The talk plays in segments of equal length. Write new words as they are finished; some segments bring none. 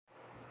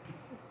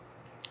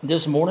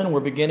This morning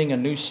we're beginning a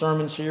new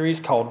sermon series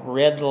called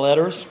Red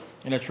Letters,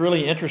 and it's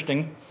really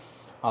interesting.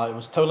 It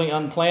was totally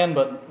unplanned,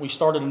 but we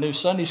started a new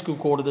Sunday school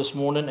quarter this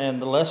morning,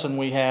 and the lesson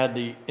we had,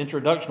 the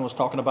introduction, was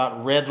talking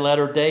about red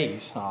letter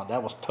days.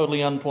 That was totally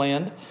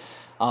unplanned,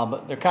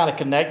 but they're kind of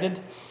connected.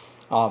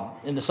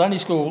 In the Sunday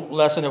school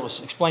lesson, it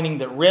was explaining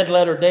that red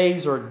letter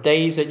days are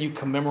days that you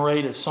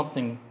commemorate as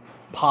something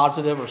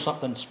positive or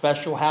something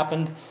special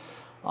happened.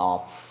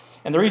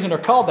 And the reason they're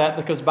called that,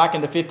 because back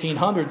in the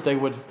 1500s, they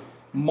would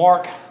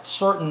mark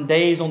certain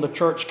days on the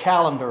church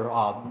calendar,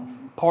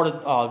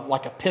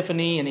 like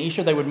Epiphany and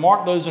Easter. They would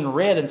mark those in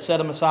red and set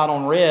them aside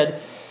on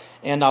red.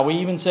 And we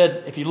even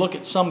said, if you look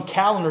at some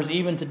calendars,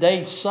 even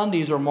today,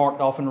 Sundays are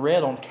marked off in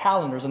red on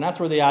calendars. And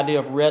that's where the idea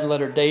of red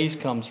letter days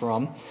comes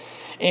from.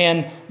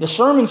 And the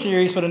sermon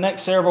series for the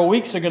next several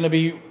weeks are going to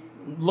be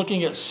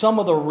looking at some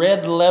of the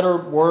red letter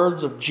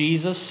words of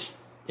Jesus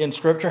in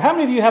Scripture. How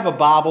many of you have a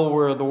Bible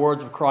where the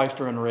words of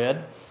Christ are in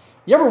red?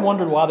 You ever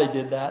wondered why they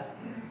did that?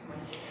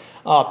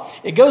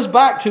 It goes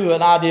back to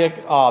an idea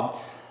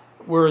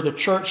where the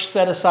church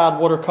set aside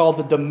what are called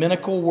the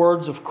Dominical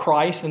words of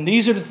Christ, and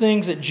these are the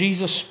things that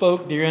Jesus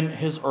spoke during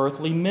his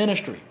earthly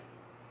ministry.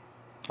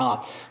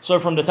 So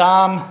from the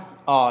time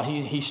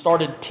he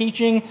started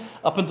teaching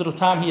up until the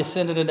time he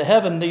ascended into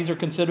heaven, these are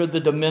considered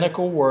the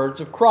Dominical words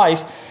of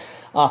Christ.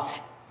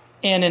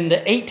 And in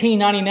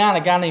 1899, a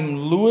guy named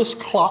Louis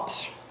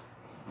Klops,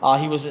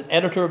 he was an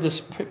editor of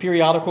this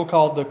periodical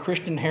called the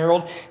Christian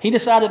Herald. He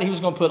decided he was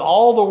going to put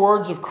all the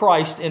words of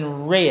Christ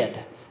in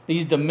red,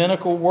 these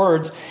Dominical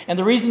words. And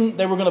the reason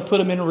they were going to put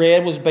them in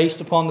red was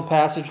based upon the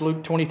passage,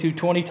 Luke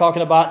 22:20,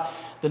 talking about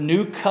the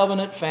new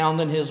covenant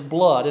found in his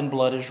blood, and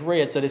blood is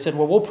red. So they said,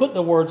 well, we'll put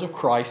the words of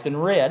Christ in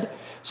red.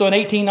 So in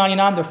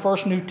 1899, the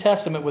first New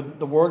Testament with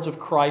the words of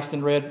Christ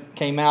in red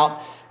came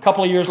out. A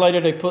couple of years later,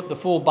 they put the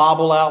full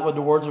Bible out with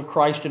the words of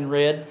Christ in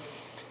red.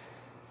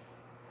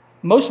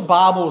 Most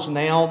Bibles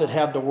now that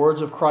have the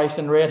words of Christ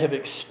in red have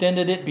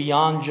extended it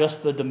beyond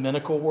just the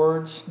Dominical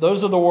words.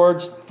 Those are the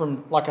words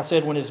from, like I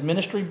said, when his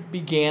ministry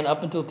began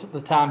up until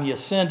the time he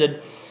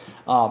ascended.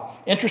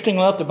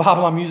 Interestingly enough, the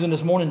Bible I'm using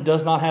this morning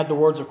does not have the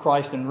words of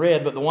Christ in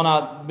red, but the one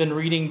I've been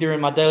reading during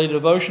my daily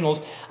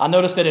devotionals, I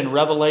noticed that in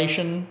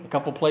Revelation, a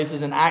couple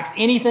places in Acts,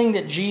 anything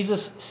that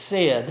Jesus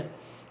said,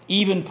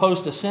 even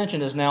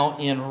post-ascension, is now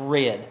in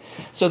red.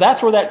 So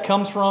that's where that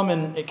comes from,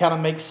 and it kind of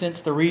makes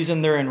sense. The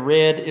reason they're in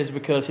red is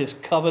because his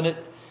covenant,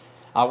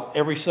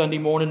 every Sunday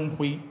morning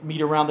we meet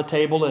around the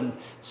table and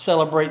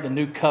celebrate the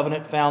new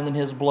covenant found in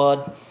his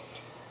blood.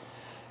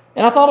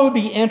 And I thought it would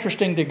be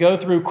interesting to go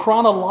through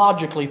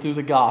chronologically through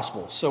the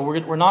Gospels. So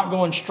we're not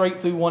going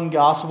straight through one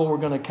Gospel. We're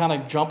going to kind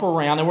of jump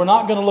around, and we're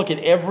not going to look at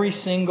every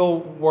single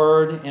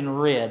word in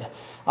red.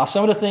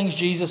 Some of the things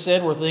Jesus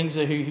said were things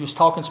that he was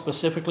talking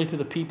specifically to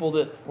the people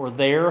that were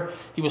there.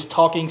 He was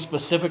talking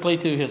specifically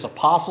to his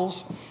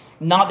apostles.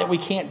 Not that we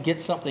can't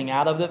get something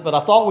out of it, but I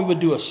thought we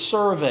would do a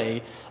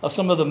survey of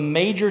some of the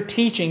major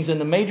teachings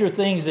and the major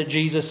things that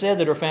Jesus said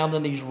that are found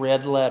in these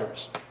red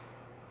letters.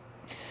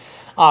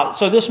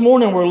 So this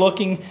morning we're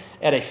looking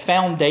at a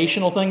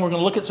foundational thing. We're going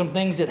to look at some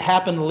things that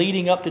happened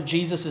leading up to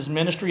Jesus'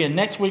 ministry. And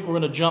next week we're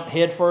going to jump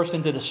headfirst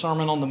into the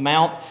Sermon on the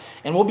Mount.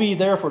 And we'll be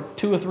there for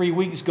 2 or 3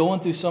 weeks going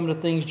through some of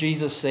the things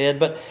Jesus said.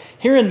 But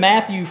here in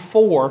Matthew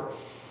 4,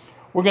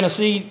 we're going to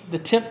see the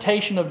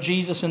temptation of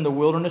Jesus in the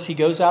wilderness. He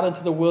goes out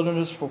into the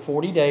wilderness for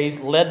 40 days,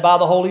 led by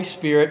the Holy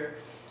Spirit.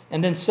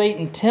 And then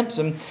Satan tempts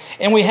him.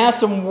 And we have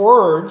some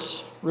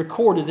words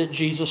recorded that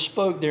Jesus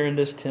spoke during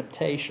this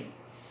temptation.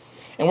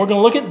 And we're going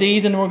to look at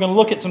these, and then we're going to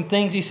look at some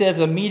things he says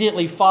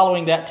immediately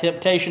following that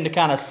temptation to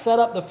kind of set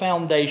up the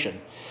foundation.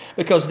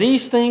 Because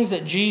these things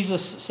that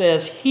Jesus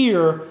says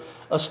here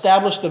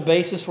establish the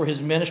basis for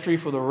his ministry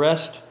for the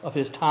rest of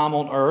his time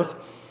on earth.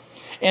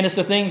 And it's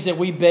the things that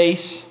we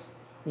base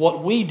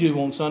what we do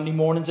on Sunday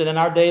mornings and in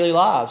our daily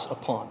lives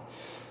upon.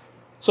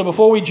 So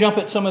before we jump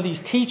at some of these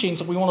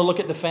teachings, we want to look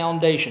at the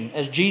foundation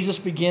as Jesus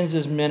begins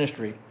his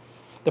ministry.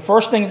 The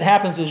first thing that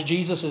happens is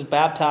Jesus is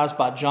baptized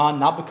by John,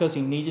 not because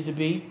he needed to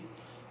be.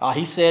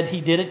 He said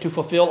he did it to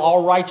fulfill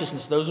all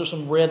righteousness. Those are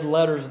some red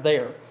letters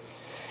there.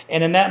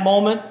 And in that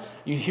moment,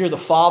 you hear the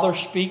Father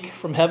speak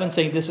from heaven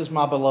saying, "This is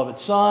my beloved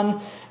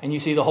Son." And you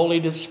see the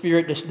Holy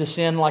Spirit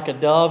descend like a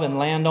dove and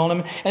land on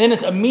him. And then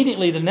it's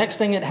immediately the next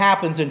thing that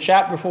happens in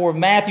chapter 4 of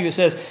Matthew. It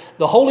says,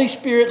 the Holy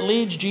Spirit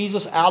leads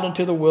Jesus out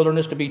into the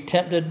wilderness to be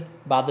tempted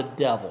by the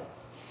devil.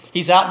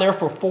 He's out there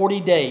for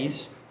 40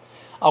 days.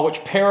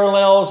 Which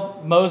parallels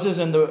Moses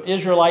and the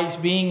Israelites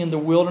being in the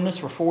wilderness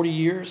for 40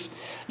 years.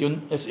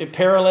 It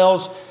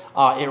parallels,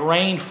 it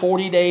rained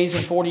 40 days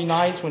and 40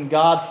 nights when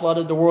God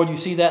flooded the world. You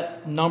see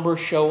that number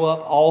show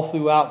up all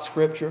throughout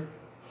Scripture.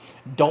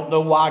 Don't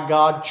know why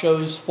God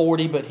chose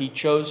 40, but he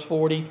chose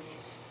 40.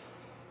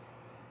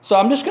 So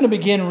I'm just going to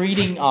begin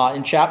reading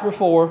in chapter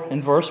 4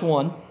 in verse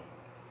 1.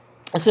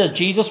 It says,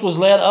 Jesus was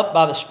led up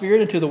by the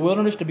Spirit into the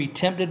wilderness to be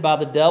tempted by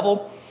the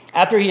devil.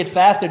 After he had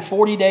fasted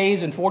 40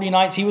 days and 40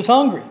 nights, he was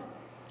hungry.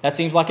 That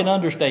seems like an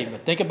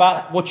understatement. Think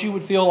about what you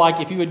would feel like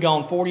if you had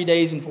gone 40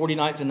 days and 40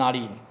 nights and not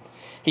eaten.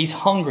 He's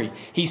hungry.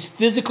 He's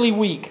physically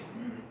weak.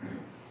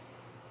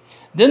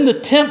 Then the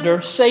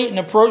tempter, Satan,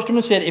 approached him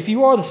and said, if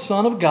you are the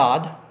Son of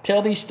God,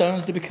 tell these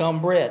stones to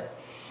become bread.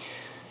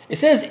 It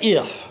says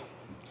if.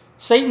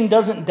 Satan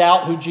doesn't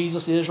doubt who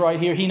Jesus is right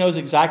here. He knows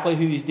exactly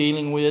who he's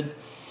dealing with.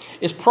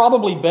 It's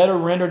probably better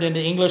rendered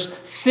into English,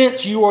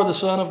 since you are the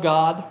Son of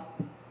God,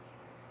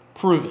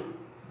 prove it.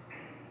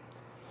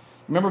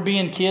 Remember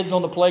being kids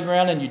on the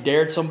playground and you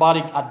dared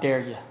somebody? I dare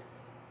you.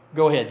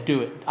 Go ahead,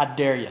 do it. I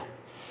dare you.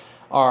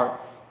 Or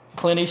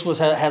Clint Eastwood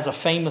has a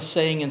famous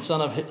saying in some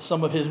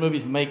of his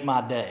movies, make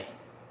my day.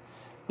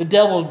 The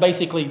devil is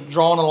basically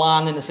drawing a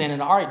line in the sand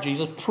and, all right,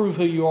 Jesus, prove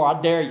who you are.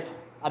 I dare you.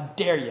 I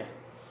dare you.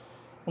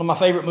 One of my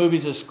favorite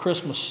movies is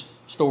Christmas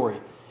Story.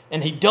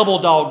 And he double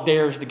dog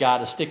dares the guy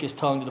to stick his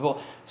tongue to the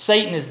bull.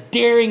 Satan is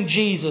daring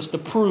Jesus to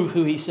prove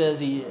who he says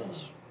he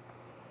is.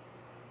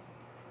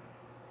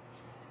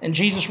 And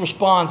Jesus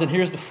responds, and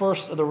here's the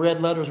first of the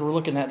red letters we're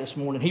looking at this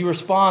morning. He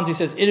responds, he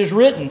says, it is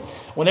written.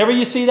 Whenever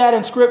you see that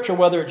in Scripture,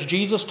 whether it's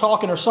Jesus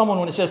talking or someone,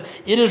 when it says,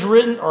 it is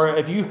written, or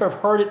if you have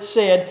heard it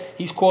said,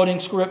 he's quoting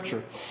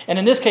Scripture. And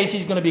in this case,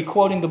 he's going to be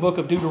quoting the book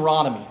of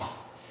Deuteronomy,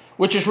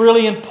 which is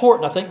really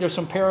important. I think there's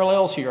some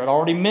parallels here. I'd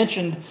already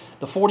mentioned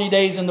the 40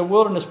 days in the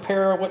wilderness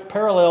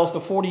parallels the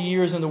 40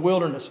 years in the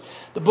wilderness.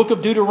 The book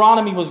of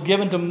Deuteronomy was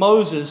given to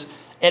Moses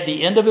at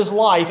the end of his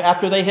life,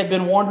 after they had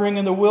been wandering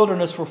in the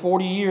wilderness for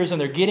 40 years, and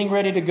they're getting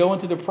ready to go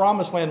into the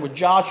promised land with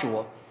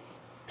Joshua.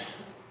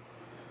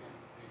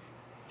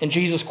 And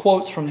Jesus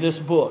quotes from this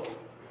book.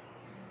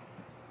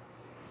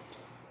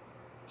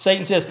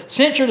 Satan says,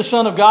 since you're the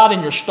Son of God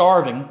and you're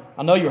starving,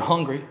 I know you're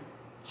hungry.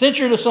 Since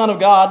you're the Son of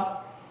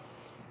God,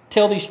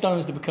 tell these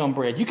stones to become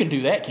bread. You can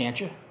do that, can't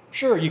you?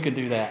 Sure, you can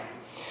do that.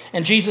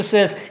 And Jesus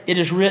says, it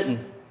is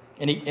written.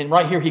 And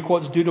right here he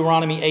quotes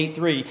Deuteronomy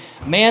 8:3.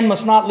 Man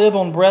must not live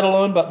on bread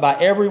alone, but by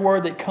every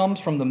word that comes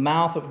from the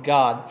mouth of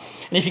God.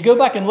 And if you go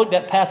back and look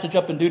that passage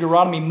up in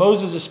Deuteronomy,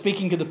 Moses is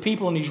speaking to the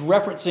people and he's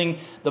referencing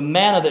the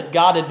manna that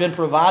God had been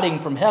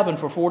providing from heaven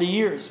for 40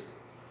 years.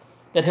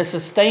 That has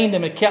sustained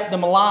them and kept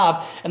them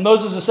alive. And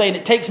Moses is saying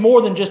it takes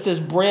more than just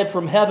this bread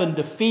from heaven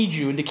to feed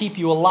you and to keep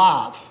you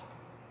alive.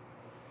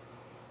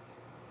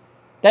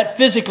 That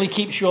physically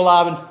keeps you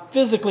alive and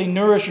physically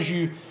nourishes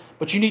you.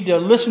 But you need to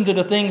listen to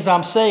the things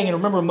I'm saying. And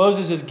remember,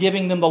 Moses is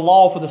giving them the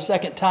law for the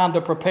second time to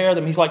prepare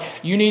them. He's like,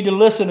 you need to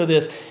listen to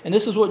this. And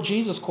this is what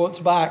Jesus quotes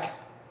back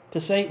to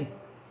Satan.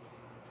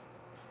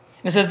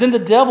 And it says, then the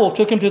devil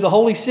took him to the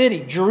holy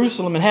city,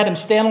 Jerusalem, and had him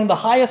stand on the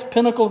highest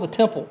pinnacle of the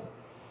temple.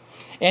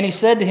 And he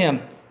said to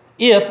him,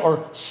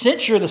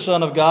 since you're the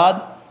Son of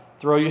God,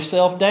 throw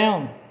yourself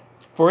down.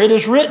 For it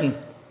is written.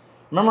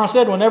 Remember I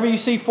said, whenever you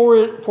see for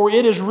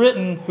it is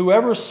written,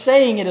 whoever's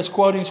saying it is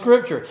quoting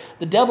Scripture.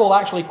 The devil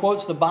actually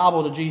quotes the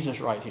Bible to Jesus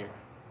right here.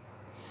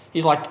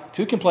 He's like,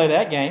 who can play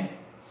that game?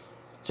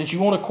 Since you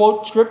want to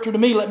quote Scripture to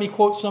me, let me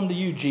quote some to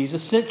you,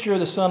 Jesus. Since you're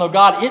the Son of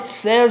God, it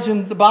says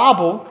in the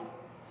Bible,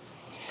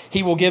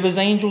 He will give His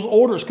angels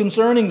orders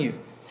concerning you,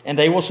 and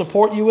they will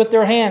support you with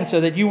their hands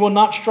so that you will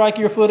not strike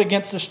your foot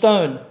against a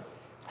stone.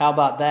 How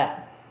about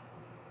that?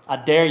 I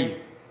dare you.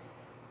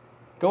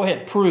 Go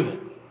ahead, prove it.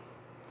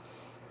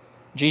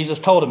 Jesus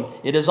told him,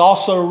 it is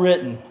also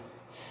written,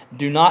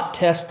 do not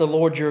test the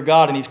Lord your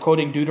God. And he's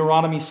quoting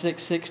Deuteronomy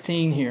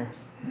 6:16 here.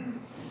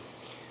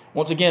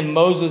 Once again,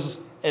 Moses,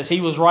 as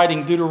he was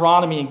writing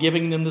Deuteronomy and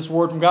giving them this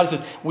word from God, he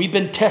says, we've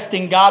been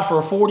testing God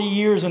for 40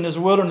 years in this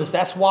wilderness.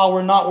 That's why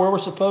we're not where we're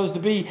supposed to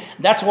be.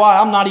 That's why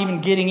I'm not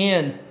even getting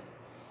in.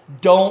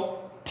 Don't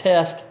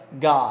test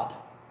God.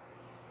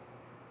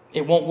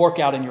 It won't work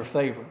out in your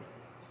favor.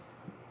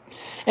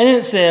 And then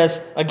it says,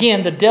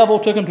 again, the devil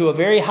took him to a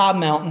very high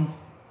mountain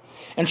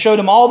and showed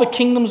him all the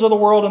kingdoms of the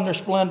world and their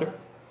splendor.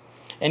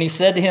 And he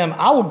said to him,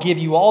 I will give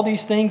you all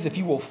these things if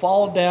you will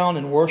fall down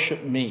and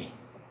worship me.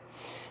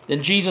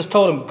 Then Jesus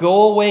told him,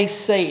 go away,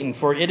 Satan,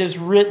 for it is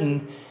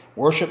written,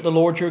 worship the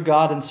Lord your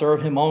God and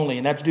serve him only.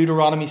 And that's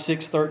Deuteronomy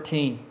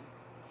 6:13.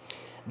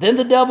 Then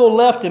the devil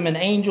left him and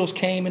angels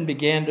came and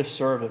began to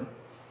serve him.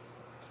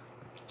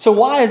 So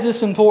why is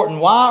this important?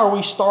 Why are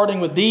we starting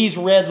with these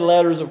red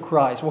letters of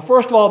Christ? Well,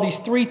 first of all, these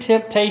three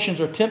temptations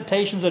are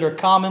temptations that are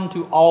common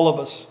to all of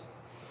us.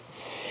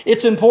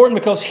 It's important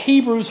because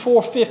Hebrews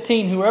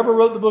 4:15, whoever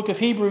wrote the book of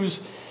Hebrews,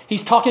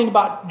 he's talking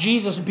about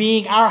Jesus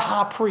being our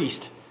high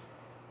priest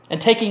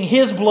and taking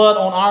his blood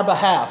on our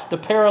behalf to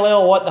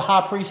parallel what the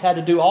high priest had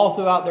to do all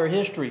throughout their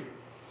history.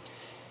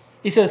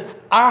 He says,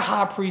 our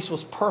high priest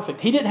was perfect.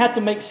 He didn't have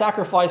to make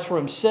sacrifice for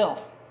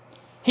himself.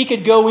 He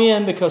could go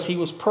in because he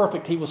was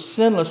perfect. He was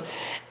sinless.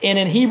 And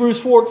in Hebrews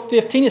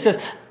 4:15, it says,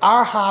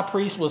 our high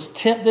priest was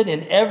tempted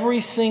in every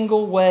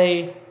single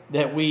way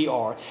that we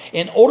are.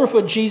 In order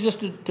for Jesus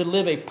to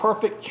live a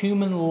perfect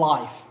human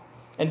life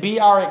and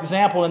be our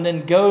example and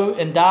then go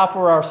and die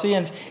for our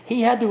sins,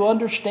 he had to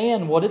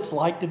understand what it's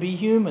like to be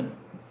human.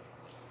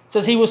 It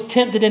says he was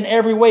tempted in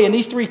every way. And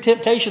these three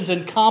temptations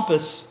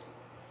encompass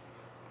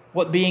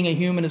what being a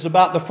human is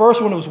about. The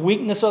first one was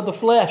weakness of the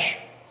flesh.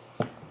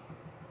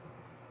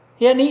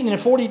 He hadn't eaten in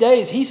 40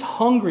 days. He's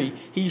hungry.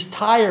 He's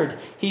tired.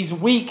 He's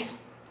weak.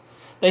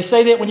 They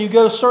say that when you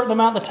go a certain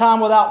amount of time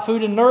without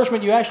food and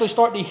nourishment, you actually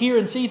start to hear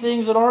and see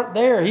things that aren't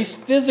there. He's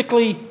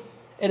physically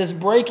at his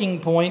breaking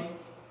point.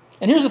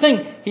 And here's the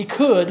thing. He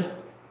could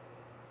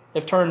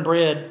have turned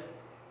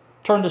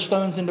the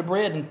stones into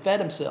bread and fed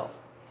himself,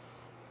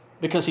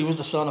 because he was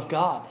the Son of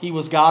God. He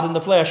was God in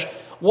the flesh.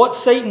 What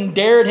Satan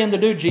dared him to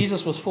do,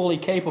 Jesus was fully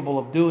capable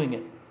of doing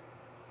it.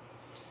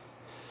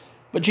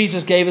 But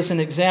Jesus gave us an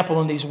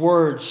example in these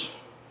words.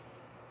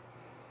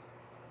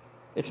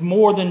 It's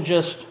more than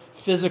just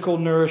physical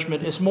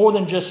nourishment. It's more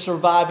than just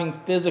surviving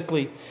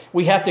physically.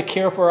 We have to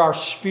care for our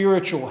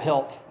spiritual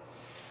health.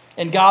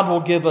 And God will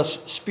give us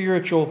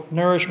spiritual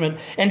nourishment.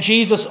 And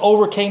Jesus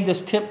overcame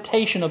this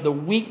temptation of the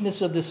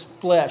weakness of this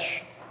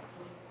flesh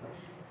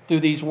through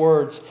these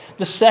words.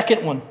 The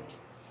second one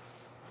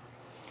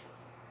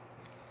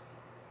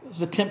is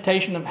the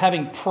temptation of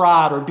having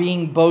pride or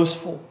being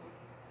boastful.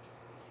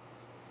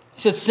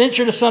 He said, since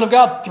you're the Son of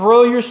God,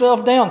 throw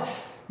yourself down.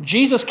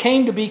 Jesus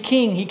came to be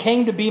king. He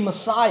came to be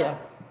Messiah.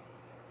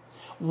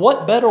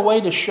 What better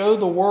way to show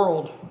the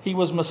world he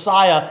was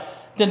Messiah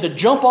than to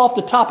jump off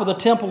the top of the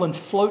temple and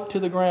float to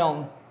the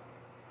ground,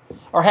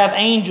 or have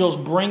angels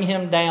bring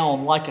him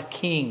down like a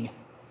king?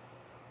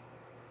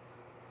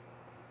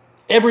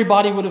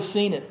 Everybody would have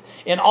seen it.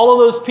 And all of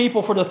those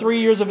people for the 3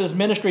 years of his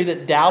ministry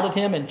that doubted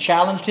him and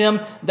challenged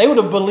him, they would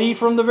have believed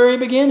from the very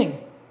beginning.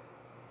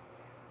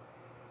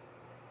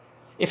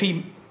 If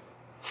he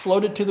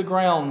floated to the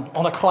ground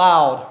on a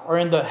cloud or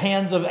in the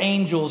hands of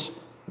angels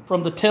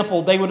from the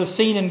temple, they would have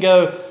seen and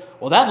go,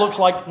 well, that looks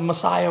like the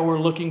Messiah we're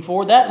looking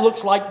for. That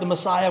looks like the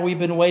Messiah we've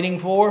been waiting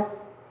for.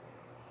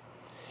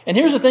 And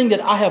here's the thing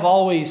that I have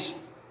always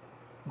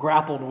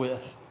grappled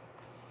with.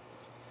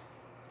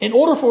 In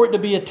order for it to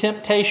be a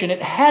temptation,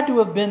 it had to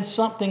have been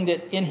something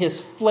that in his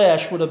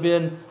flesh would have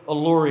been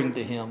alluring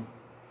to him.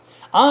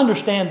 I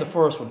understand the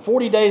first one.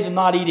 40 days of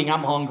not eating,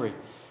 I'm hungry.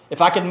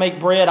 If I could make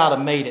bread, I'd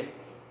have made it.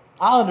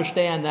 I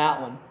understand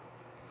that one.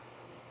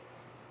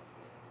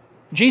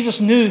 Jesus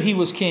knew he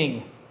was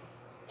king.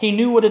 He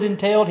knew what it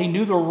entailed. He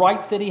knew the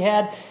rights that he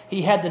had.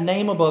 He had the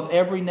name above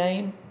every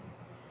name.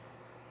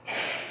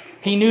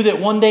 He knew that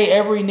one day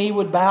every knee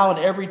would bow and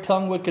every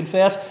tongue would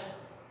confess.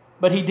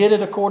 But he did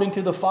it according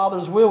to the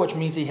Father's will, which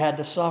means he had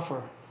to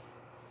suffer.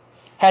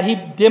 Had he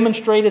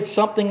demonstrated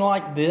something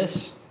like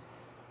this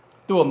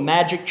through a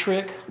magic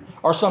trick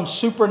or some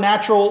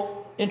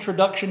supernatural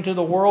introduction to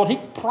the world, he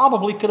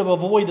probably could have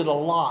avoided a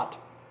lot.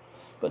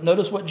 But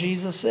notice what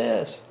Jesus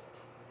says.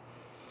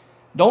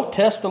 Don't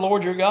test the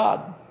Lord your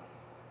God.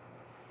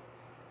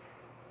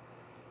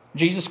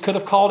 Jesus could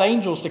have called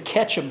angels to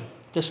catch him,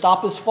 to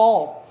stop his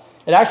fall.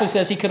 It actually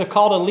says he could have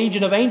called a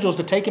legion of angels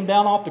to take him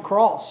down off the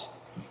cross.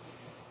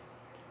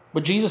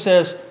 But Jesus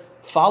says,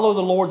 follow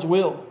the Lord's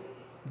will.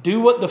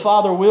 Do what the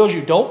Father wills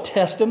you. Don't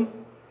test him.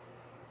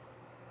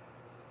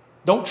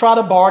 Don't try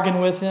to bargain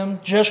with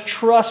him. Just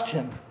trust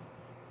him.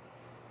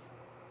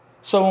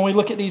 So when we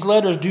look at these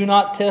letters, do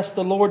not test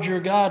the Lord your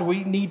God.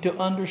 We need to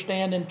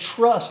understand and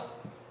trust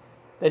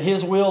that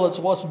his will is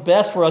what's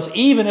best for us,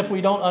 even if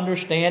we don't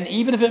understand,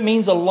 even if it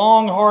means a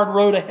long, hard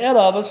road ahead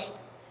of us.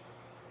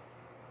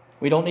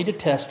 We don't need to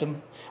test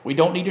him. We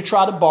don't need to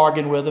try to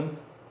bargain with him.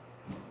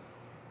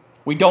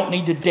 We don't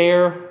need to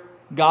dare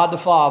God the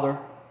Father.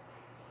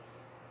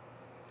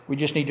 We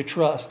just need to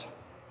trust.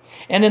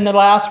 And then the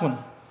last one,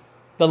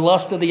 the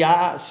lust of the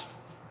eyes.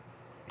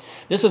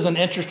 This is an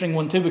interesting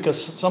one too,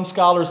 because some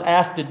scholars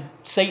ask, did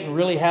Satan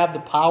really have the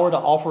power to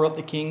offer up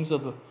the kingdoms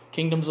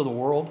of the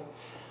world?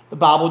 The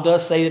Bible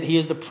does say that he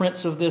is the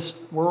prince of this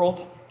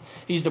world.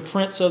 He's the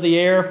prince of the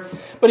air.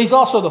 But he's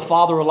also the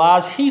father of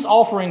lies. He's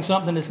offering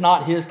something that's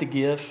not his to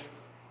give.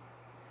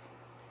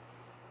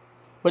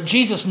 But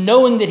Jesus,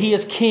 knowing that he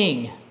is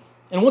king,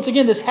 and once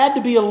again, this had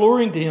to be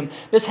alluring to him.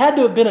 This had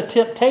to have been a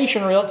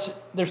temptation, or else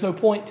there's no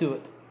point to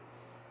it.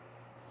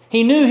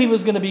 He knew he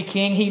was going to be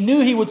king. He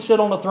knew he would sit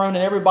on the throne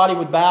and everybody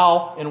would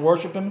bow and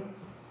worship him.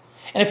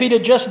 And if he'd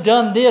have just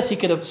done this, he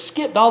could have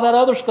skipped all that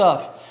other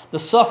stuff, the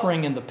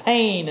suffering and the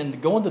pain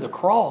and going to the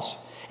cross.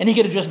 And he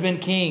could have just been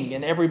king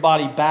and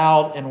everybody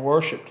bowed and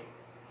worshiped.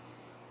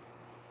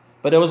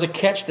 But there was a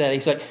catch to that.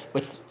 He said,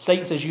 but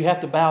Satan says, you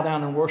have to bow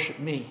down and worship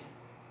me.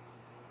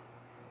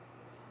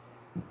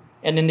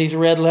 And in these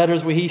red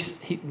letters,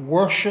 he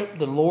worship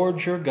the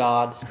Lord your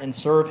God and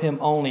serve him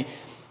only.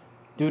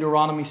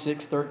 Deuteronomy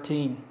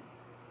 6:13.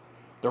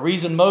 The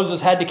reason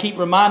Moses had to keep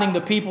reminding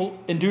the people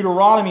in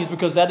Deuteronomy is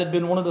because that had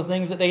been one of the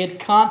things that they had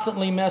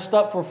constantly messed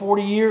up for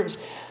 40 years.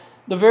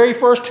 The very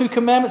first 2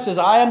 commandments says,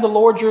 I am the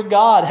Lord your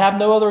God. Have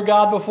no other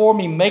God before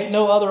me. Make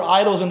no other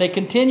idols. And they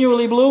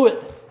continually blew it.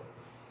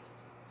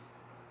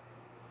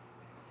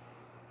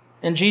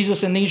 And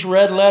Jesus in these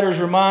red letters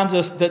reminds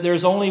us that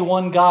there's only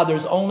one God.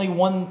 There's only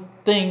one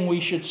thing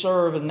we should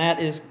serve, and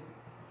that is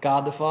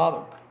God the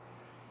Father.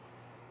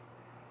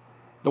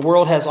 The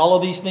world has all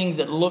of these things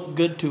that look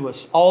good to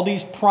us, all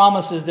these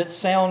promises that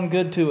sound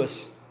good to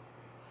us.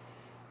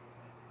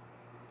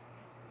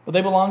 But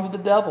they belong to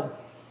the devil.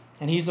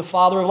 And he's the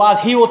father of lies.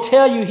 He will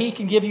tell you he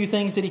can give you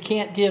things that he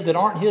can't give, that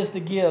aren't his to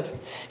give.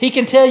 He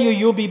can tell you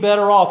you'll be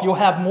better off. You'll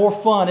have more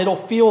fun. It'll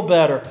feel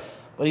better.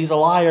 But he's a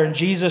liar. And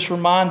Jesus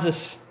reminds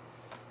us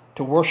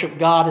to worship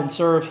God and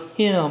serve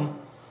him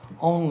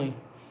only.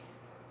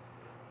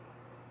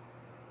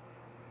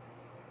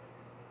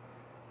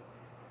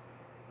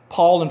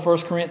 Paul in 1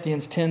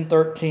 Corinthians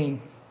 10:13.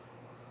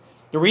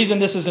 The reason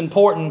this is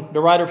important, the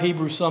writer of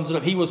Hebrews sums it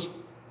up. He was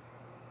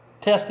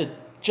tested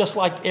just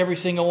like every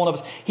single one of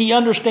us. He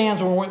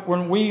understands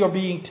when we are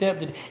being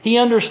tempted. He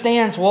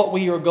understands what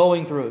we are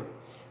going through.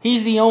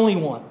 He's the only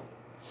one.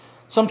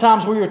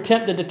 Sometimes we are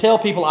tempted to tell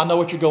people, I know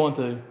what you're going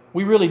through.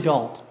 We really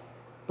don't.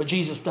 But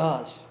Jesus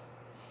does.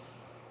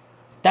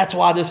 That's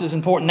why this is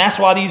important. That's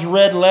why these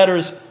red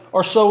letters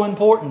are so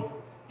important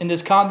in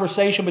this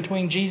conversation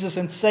between Jesus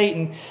and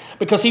Satan,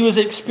 because he was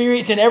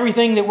experiencing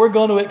everything that we're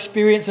going to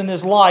experience in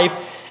this life.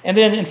 And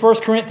then in 1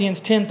 Corinthians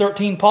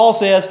 10:13, Paul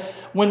says,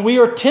 when we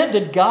are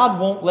tempted, God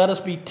won't let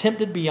us be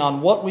tempted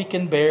beyond what we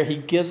can bear. He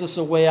gives us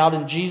a way out,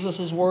 and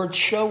Jesus' words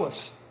show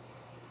us.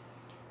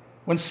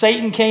 When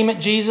Satan came at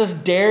Jesus,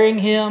 daring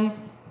him,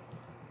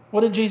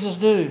 what did Jesus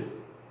do?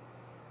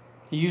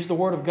 He used the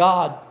Word of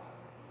God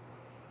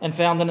and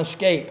found an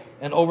escape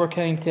and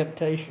overcame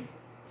temptation.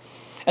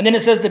 And then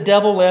it says the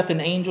devil left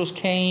and angels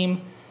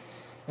came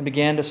and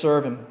began to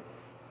serve him.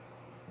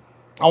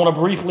 I want to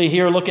briefly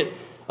here look at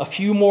a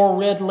few more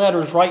red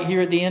letters right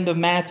here at the end of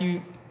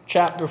Matthew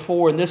chapter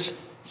 4. And this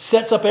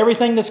sets up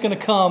everything that's going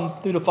to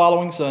come through the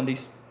following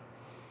Sundays.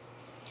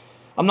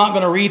 I'm not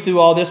going to read through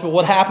all this, but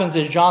what happens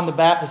is John the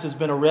Baptist has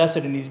been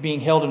arrested and he's being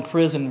held in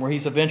prison where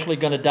he's eventually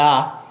going to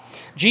die.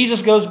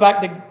 Jesus goes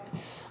back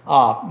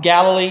to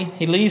Galilee.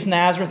 He leaves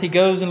Nazareth. He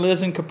goes and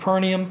lives in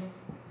Capernaum.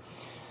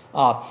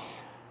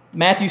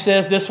 Matthew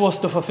says this was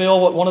to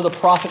fulfill what one of the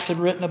prophets had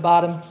written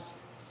about him.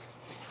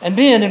 And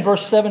then in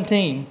verse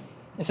 17,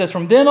 it says,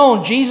 from then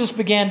on, Jesus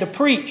began to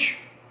preach,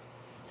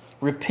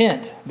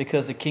 repent,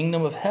 because the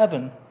kingdom of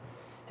heaven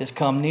has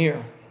come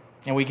near.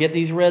 And we get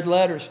these red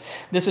letters.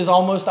 This is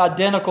almost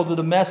identical to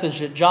the message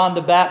that John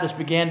the Baptist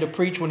began to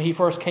preach when he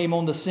first came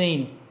on the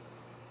scene.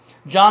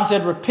 John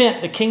said,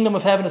 repent, the kingdom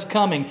of heaven is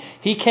coming.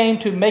 He came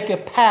to make a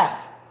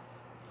path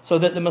so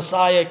that the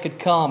Messiah could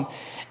come.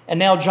 And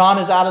now John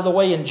is out of the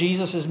way and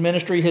Jesus'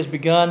 ministry has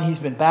begun. He's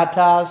been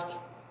baptized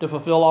to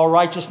fulfill all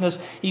righteousness.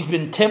 He's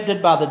been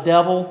tempted by the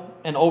devil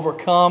and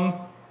overcome.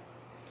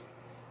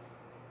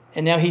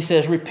 And now he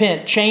says,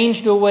 repent,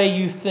 change the way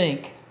you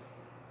think.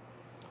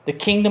 The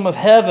kingdom of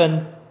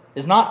heaven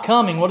is not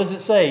coming. What does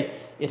it say?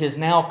 It has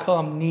now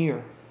come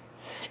near.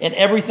 And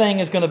everything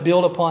is going to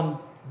build upon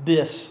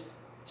this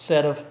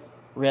set of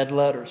red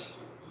letters.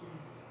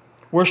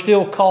 We're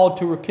still called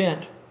to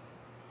repent.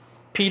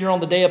 Peter on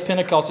the day of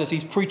Pentecost, as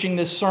he's preaching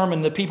this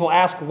sermon, the people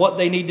ask what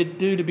they need to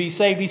do to be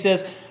saved. He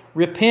says,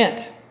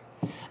 repent.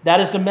 That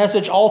is the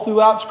message all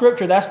throughout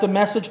Scripture. That's the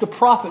message the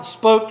prophets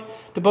spoke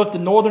to both the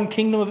northern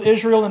kingdom of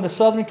Israel and the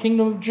southern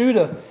kingdom of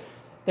Judah.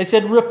 They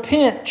said,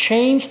 repent,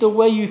 change the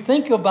way you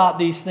think about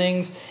these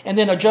things, and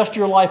then adjust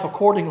your life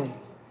accordingly.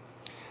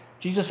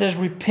 Jesus says,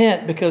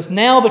 repent, because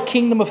now the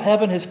kingdom of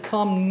heaven has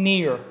come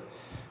near.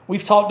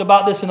 We've talked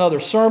about this in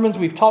other sermons.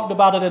 We've talked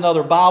about it in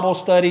other Bible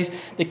studies.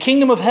 The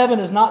kingdom of heaven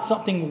is not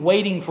something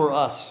waiting for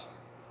us.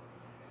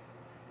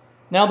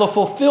 Now, the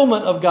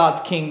fulfillment of God's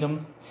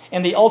kingdom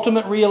and the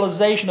ultimate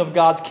realization of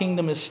God's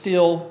kingdom is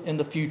still in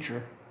the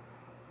future.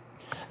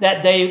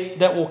 That day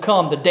that will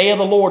come, the day of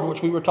the Lord,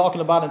 which we were talking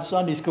about in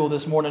Sunday school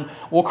this morning,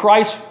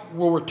 Christ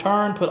will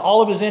return, put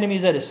all of his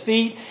enemies at his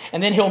feet,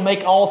 and then he'll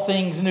make all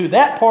things new.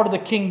 That part of the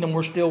kingdom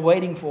we're still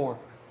waiting for.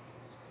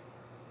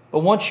 But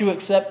once you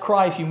accept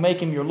Christ, you make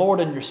him your Lord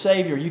and your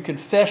Savior. You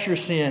confess your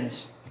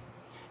sins.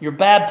 You're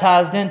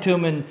baptized into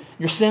him and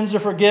your sins are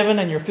forgiven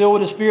and you're filled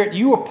with the Spirit.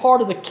 You are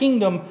part of the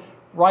kingdom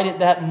right at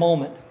that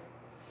moment.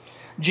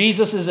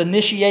 Jesus is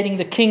initiating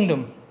the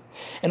kingdom.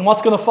 And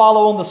what's going to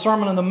follow on the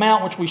Sermon on the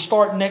Mount, which we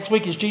start next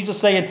week, is Jesus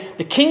saying,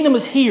 the kingdom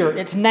is here,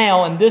 it's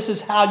now, and this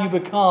is how you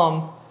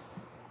become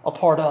a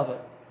part of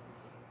it.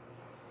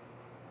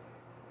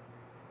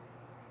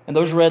 And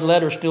those red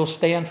letters still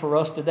stand for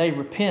us today.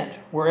 Repent.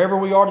 Wherever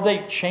we are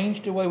today,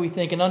 change the way we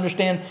think and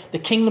understand the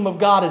kingdom of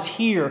God is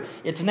here.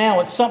 It's now.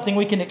 It's something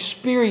we can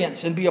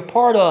experience and be a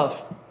part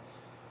of.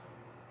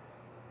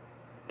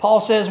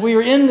 Paul says we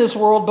are in this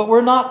world, but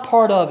we're not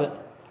part of it.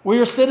 We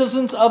are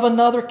citizens of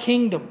another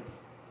kingdom.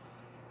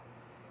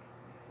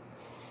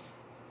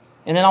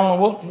 And then I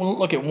want to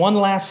look at one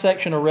last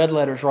section of red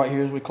letters right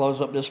here as we close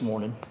up this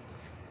morning.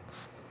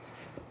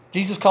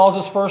 Jesus calls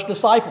us first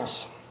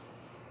disciples.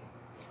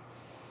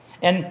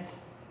 And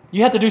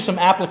you have to do some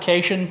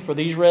application for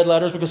these red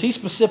letters because he's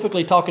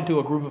specifically talking to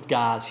a group of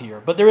guys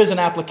here. But there is an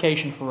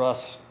application for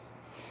us.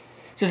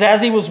 It says,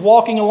 as he was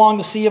walking along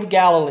the Sea of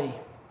Galilee,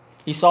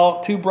 he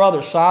saw two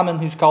brothers, Simon,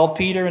 who's called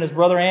Peter, and his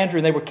brother Andrew,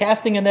 and they were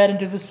casting a net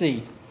into the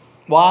sea.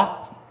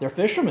 Why? They're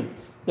fishermen.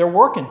 They're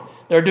working.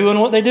 They're doing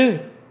what they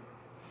do.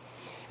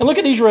 And look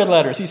at these red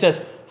letters. He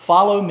says,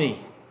 follow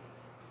me.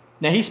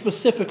 Now, he's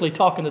specifically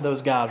talking to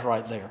those guys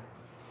right there.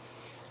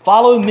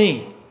 Follow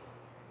me.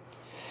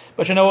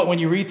 But you know what? When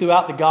you read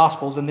throughout the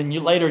Gospels and then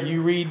later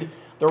you read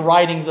the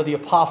writings of the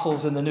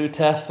apostles in the New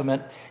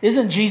Testament,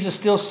 isn't Jesus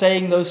still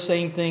saying those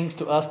same things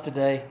to us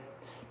today?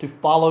 To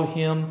follow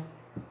Him,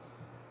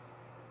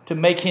 to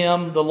make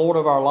Him the Lord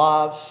of our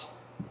lives,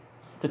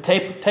 to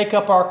take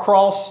up our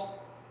cross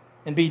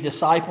and be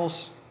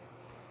disciples.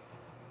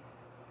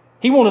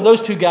 He wanted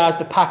those two guys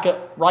to pack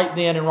up right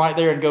then and right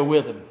there and go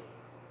with Him.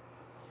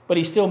 But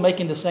He's still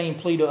making the same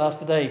plea to us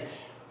today.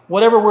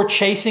 Whatever we're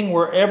chasing,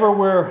 wherever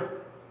we're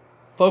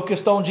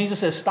focused on, Jesus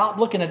says, stop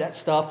looking at that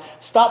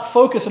stuff. Stop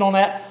focusing on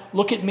that.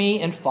 Look at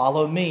me and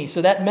follow me.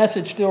 So that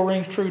message still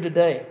rings true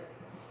today.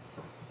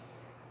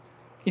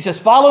 He says,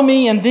 follow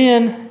me and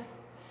then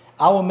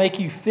I will make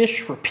you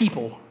fish for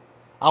people.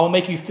 I will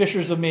make you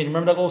fishers of men.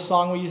 Remember that little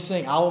song we used to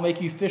sing? I will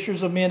make you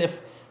fishers of men if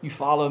you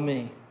follow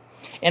me.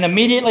 And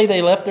immediately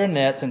they left their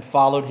nets and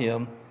followed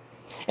Him.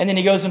 And then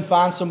He goes and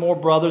finds some more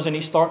brothers and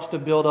He starts to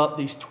build up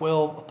these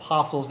 12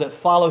 apostles that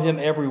follow Him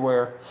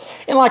everywhere.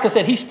 And like I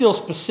said, He's still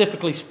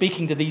specifically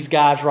speaking to these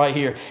guys right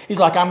here. He's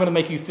like, I'm going to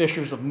make you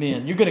fishers of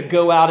men. You're going to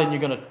go out and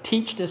you're going to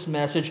teach this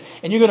message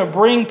and you're going to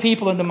bring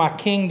people into my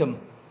kingdom.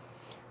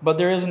 But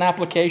there is an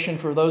application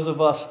for those of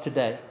us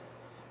today.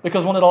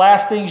 Because one of the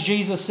last things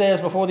Jesus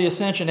says before the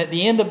ascension at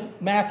the end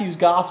of Matthew's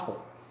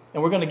gospel,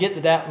 and we're going to get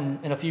to that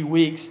in a few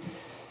weeks,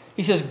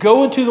 He says,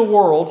 go into the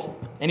world,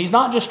 and He's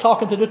not just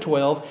talking to the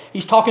 12,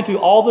 He's talking to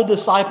all the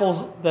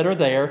disciples that are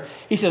there.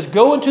 He says,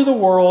 go into the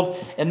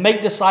world and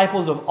make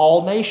disciples of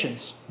all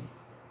nations,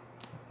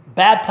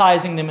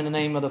 baptizing them in the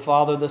name of the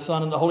Father, the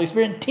Son, and the Holy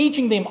Spirit, and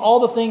teaching them all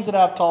the things that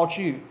I've taught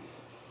you.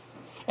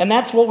 And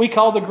that's what we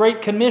call the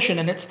Great Commission,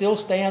 and it still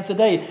stands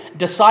today.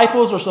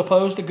 Disciples are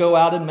supposed to go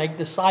out and make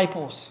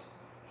disciples.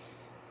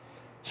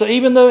 So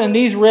even though in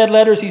these red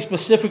letters He's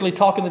specifically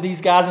talking to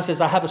these guys and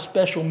says, I have a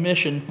special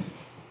mission,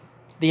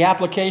 the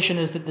application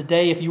is that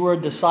today, if you are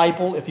a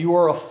disciple, if you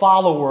are a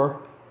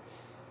follower,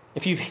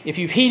 if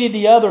you've heeded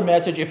the other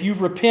message, if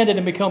you've repented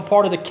and become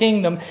part of the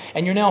kingdom,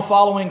 and you're now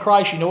following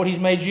Christ, you know what He's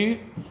made you?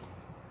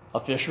 A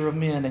fisher of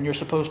men. And you're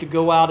supposed to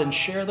go out and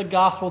share the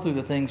gospel through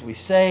the things we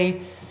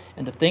say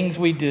and the things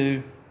we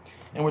do.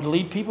 And we're to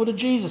lead people to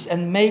Jesus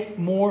and make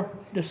more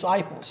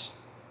disciples.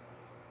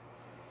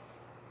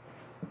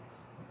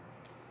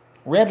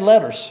 Red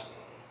letters.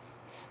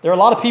 There are a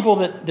lot of people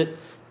that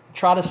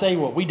try to say,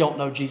 well, we don't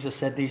know Jesus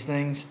said these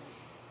things.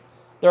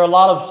 There are a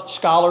lot of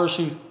scholars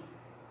who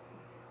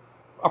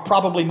are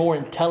probably more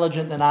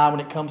intelligent than I when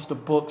it comes to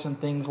books and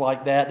things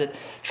like that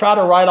try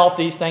to write off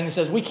these things and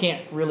says, we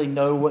can't really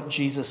know what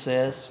Jesus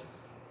says.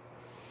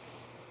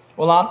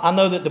 Well, I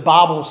know that the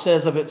Bible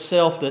says of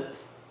itself that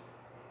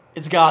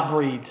it's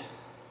God-breathed.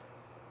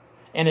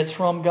 And it's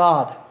from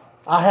God.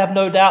 I have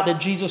no doubt that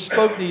Jesus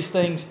spoke these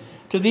things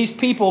to these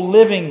people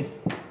living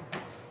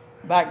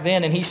back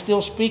then, and He's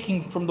still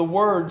speaking from the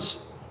words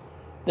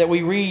that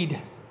we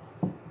read.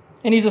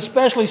 And He's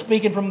especially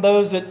speaking from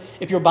those that,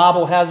 if your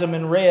Bible has them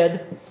in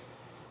red,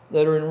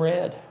 that are in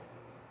red.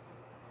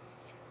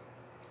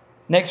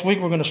 Next week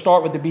we're going to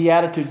start with the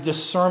Beatitudes,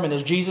 this sermon,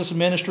 as Jesus'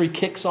 ministry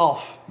kicks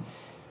off.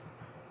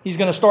 He's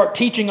going to start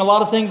teaching a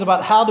lot of things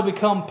about how to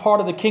become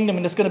part of the kingdom,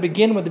 and it's going to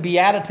begin with the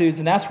Beatitudes,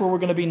 and that's where we're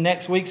going to be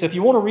next week. So if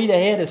you want to read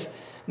ahead, it's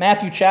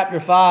Matthew chapter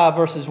 5,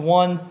 verses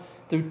 1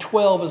 through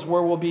 12 is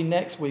where we'll be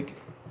next week.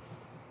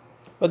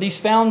 But these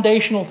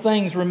foundational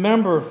things,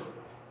 remember,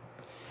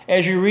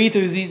 as you read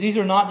through these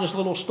are not just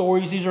little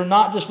stories. These are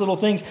not just little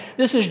things.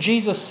 This is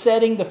Jesus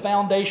setting the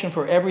foundation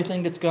for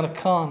everything that's going to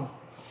come.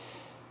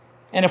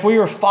 And if we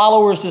are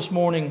followers this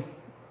morning,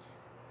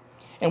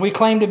 and we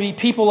claim to be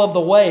people of the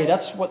way,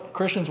 that's what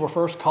Christians were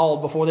first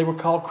called before they were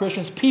called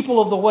Christians,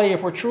 people of the way,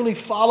 if we're truly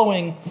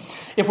following,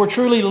 if we're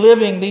truly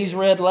living these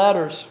red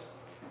letters,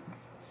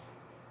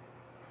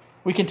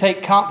 we can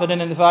take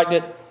confidence in the fact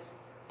that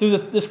through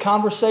this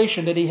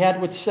conversation that He had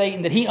with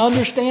Satan, that He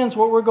understands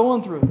what we're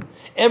going through.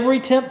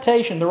 Every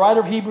temptation, the writer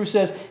of Hebrews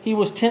says, He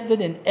was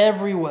tempted in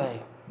every way.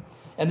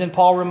 And then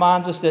Paul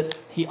reminds us that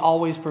He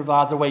always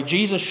provides a way.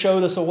 Jesus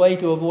showed us a way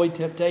to avoid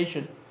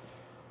temptation.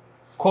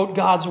 Quote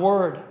God's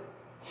Word.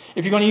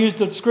 If you're going to use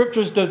the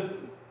Scriptures to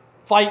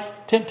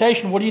fight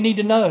temptation, what do you need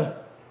to know?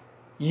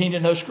 You need to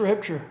know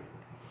Scripture.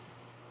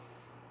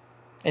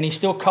 And He's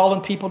still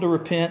calling people to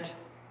repent.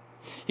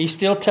 He's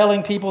still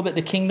telling people that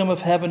the kingdom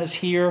of heaven is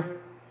here.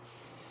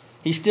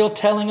 He's still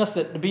telling us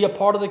that to be a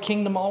part of the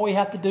kingdom, all we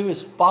have to do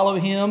is follow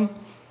Him.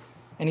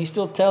 And He's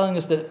still telling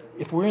us that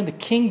if we're in the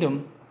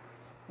kingdom,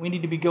 we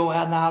need to be going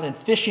out and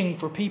fishing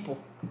for people.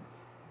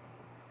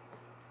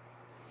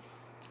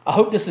 I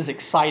hope this is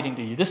exciting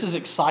to you. This is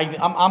exciting.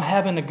 I'm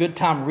having a good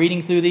time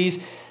reading through these.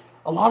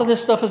 A lot of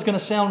this stuff is going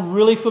to sound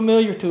really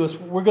familiar to us.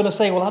 We're going to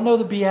say, well, I know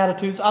the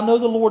Beatitudes. I know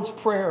the Lord's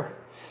Prayer.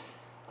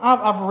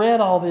 I've read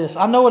all this.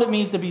 I know what it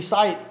means to be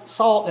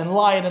salt and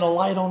light and a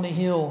light on the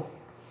hill.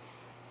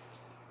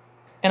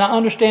 And I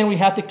understand we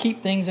have to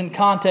keep things in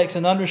context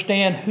and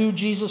understand who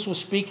Jesus was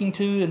speaking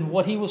to and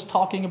what He was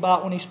talking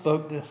about when He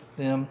spoke to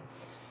them.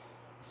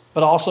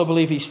 But I also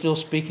believe He's still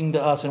speaking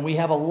to us, and we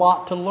have a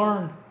lot to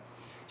learn.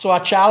 So I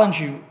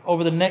challenge you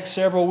over the next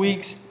several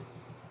weeks,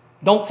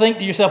 Don't think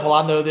to yourself, well,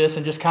 I know this,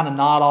 and just kind of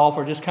nod off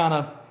or just kind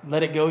of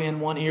let it go in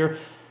one ear.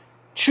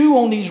 Chew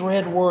on these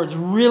read words.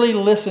 Really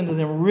listen to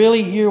them.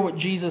 Really hear what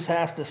Jesus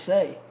has to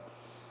say.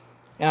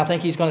 And I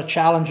think He's going to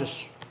challenge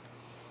us.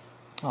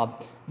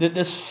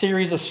 This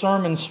series of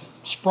sermons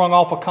sprung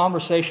off a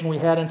conversation we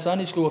had in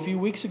Sunday school a few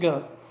weeks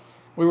ago.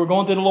 We were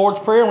going through the Lord's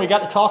Prayer, and we got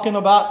to talking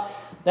about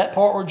that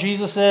part where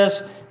Jesus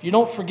says, if you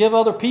don't forgive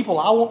other people,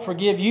 I won't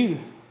forgive you.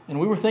 And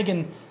we were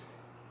thinking,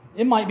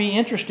 it might be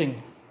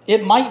interesting.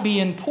 It might be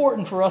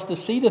important for us to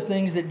see the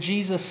things that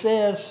Jesus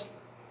says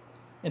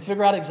and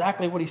figure out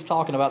exactly what He's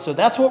talking about. So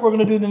that's what we're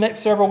going to do the next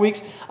several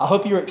weeks. I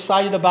hope you're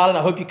excited about it.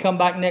 I hope you come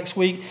back next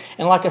week.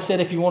 And like I said,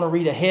 if you want to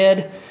read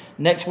ahead,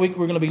 next week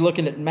we're going to be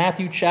looking at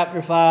Matthew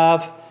chapter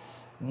 5,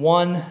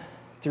 1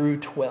 through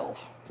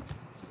 12.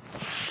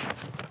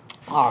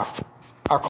 All right.